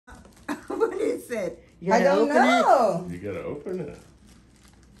it? You I gotta don't open know. You gotta open it. it.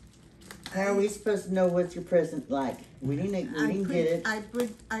 How are we supposed to know what's your present like? We didn't get it. I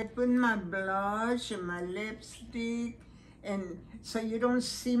put my blush and my lipstick, and so you don't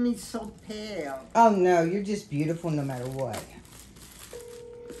see me so pale. Oh no, you're just beautiful no matter what.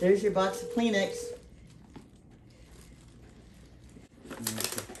 There's your box of Kleenex.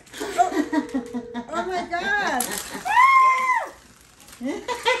 Oh my God!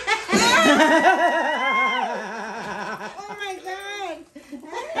 Oh my God! Oh my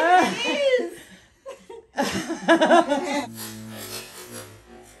God!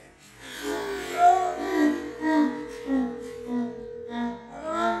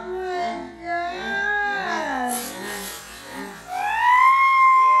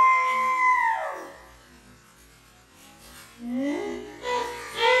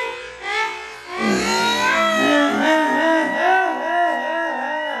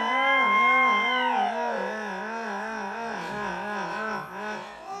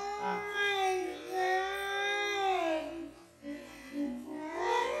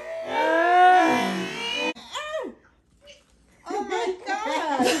 Oh my God!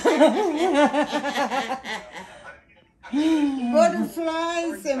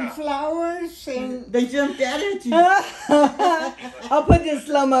 Butterflies and flowers and They jumped out at you. I'll put this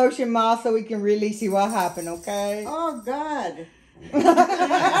slow motion, Ma, so we can really see what happened, okay? oh God!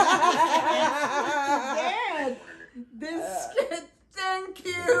 Dad, this thank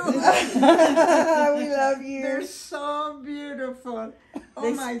you. We love you. They're so beautiful. Oh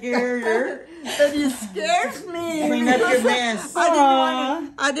They my scared God! her. But it scares me. Clean up your because mess.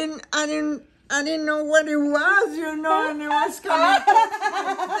 I didn't know what it was, you know, and it was coming to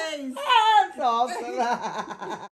my face. That's awesome.